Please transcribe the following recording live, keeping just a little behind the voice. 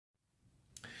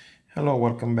Hello,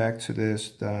 welcome back to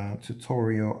this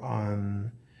tutorial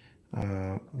on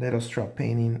little straw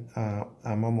painting.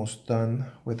 I'm almost done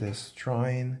with this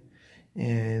drawing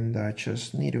and I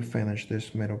just need to finish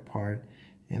this middle part,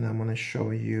 and I'm going to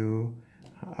show you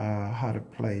how to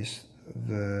place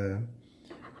the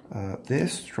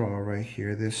this straw right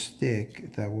here, this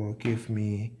stick that will give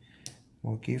me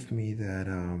that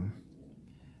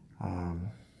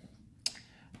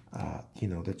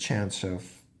the chance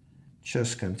of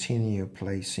just continue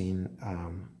placing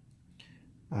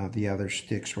the other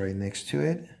sticks right next to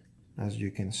it. As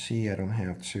you can see, I don't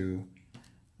have to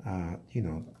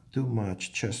do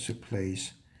much just to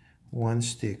place one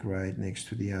stick right next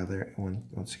to the other.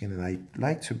 Once again, and I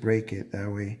like to break it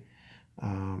that way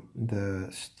the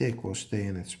stick will stay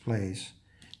in its place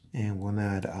and will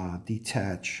not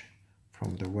detach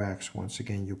from the wax. Once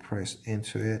again, you press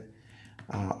into it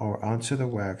or onto the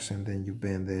wax, and then you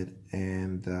bend it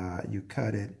and you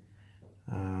cut it.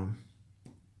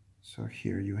 So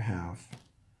here you have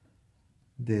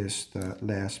this, the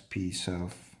last piece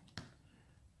of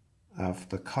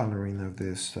the coloring of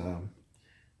this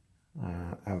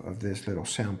little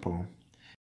sample.